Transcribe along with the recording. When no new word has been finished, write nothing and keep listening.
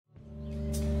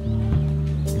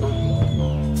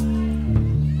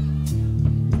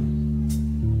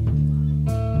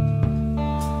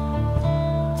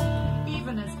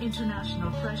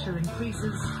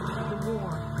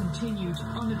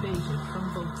continued unabated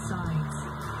from both sides.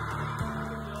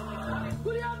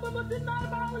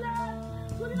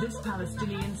 This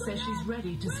Palestinian says she's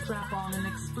ready to strap on an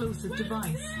explosive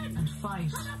device and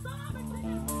fight.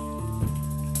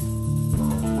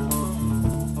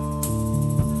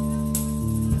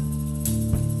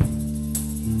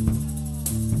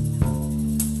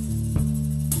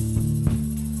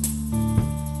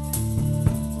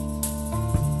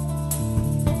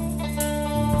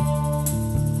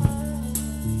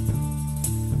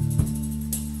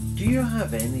 Do you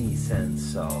have any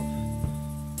sense of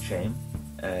shame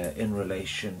in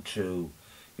relation to,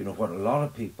 what a lot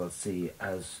of people see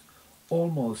as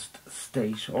almost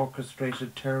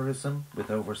state-orchestrated terrorism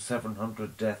with over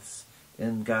 700 deaths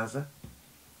in Gaza?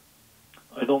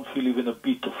 I don't feel even a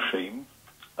bit of shame.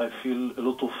 I feel a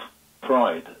lot of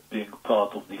pride being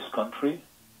part of this country.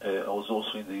 I was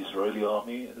also in the Israeli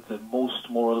army, the most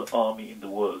moral army in the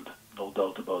world, no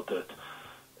doubt about that.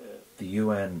 The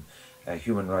UN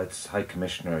Human Rights High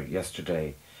Commissioner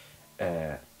yesterday,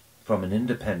 from an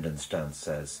independent stance,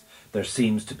 says there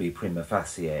seems to be prima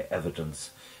facie evidence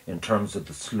in terms of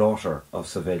the slaughter of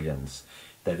civilians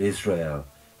that Israel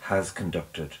has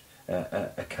conducted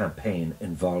a campaign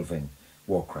involving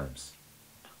war crimes.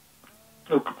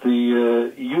 Look,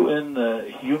 the UN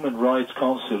Human Rights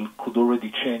Council could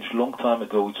already change a long time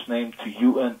ago its name to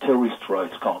UN Terrorist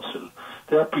Rights Council.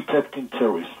 They are protecting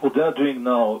terrorists. What they are doing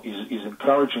now is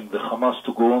encouraging the Hamas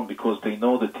to go on because they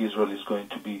know that Israel is going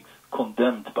to be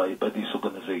condemned by this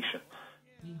organization.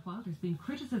 Meanwhile, there's been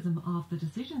criticism of the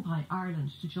decision by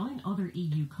Ireland to join other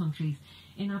EU countries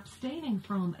in abstaining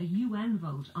from a UN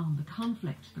vote on the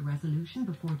conflict. The resolution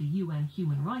before the UN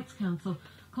Human Rights Council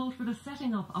called for the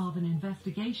setting up of an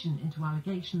investigation into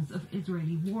allegations of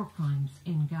Israeli war crimes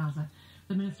in Gaza.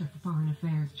 The Minister for Foreign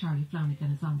Affairs, Charlie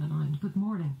Flanagan, is on the line. Good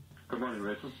morning. Good morning,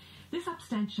 Rachel. This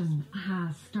abstention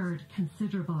has stirred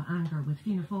considerable anger, with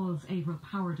Fianna Fáil's Eamon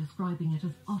Power describing it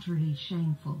as utterly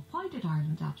shameful. Why did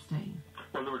Ireland abstain?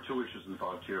 Well, there were two issues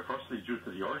involved here. Firstly, due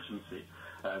to the urgency,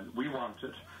 we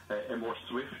wanted a more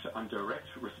swift and direct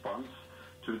response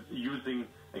to using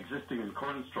existing and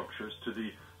current structures to the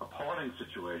appalling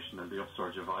situation and the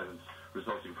upsurge of violence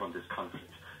resulting from this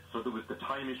conflict. So there was the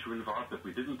time issue involved that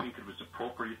we didn't think it was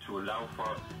appropriate to allow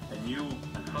for a new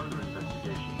and further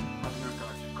investigation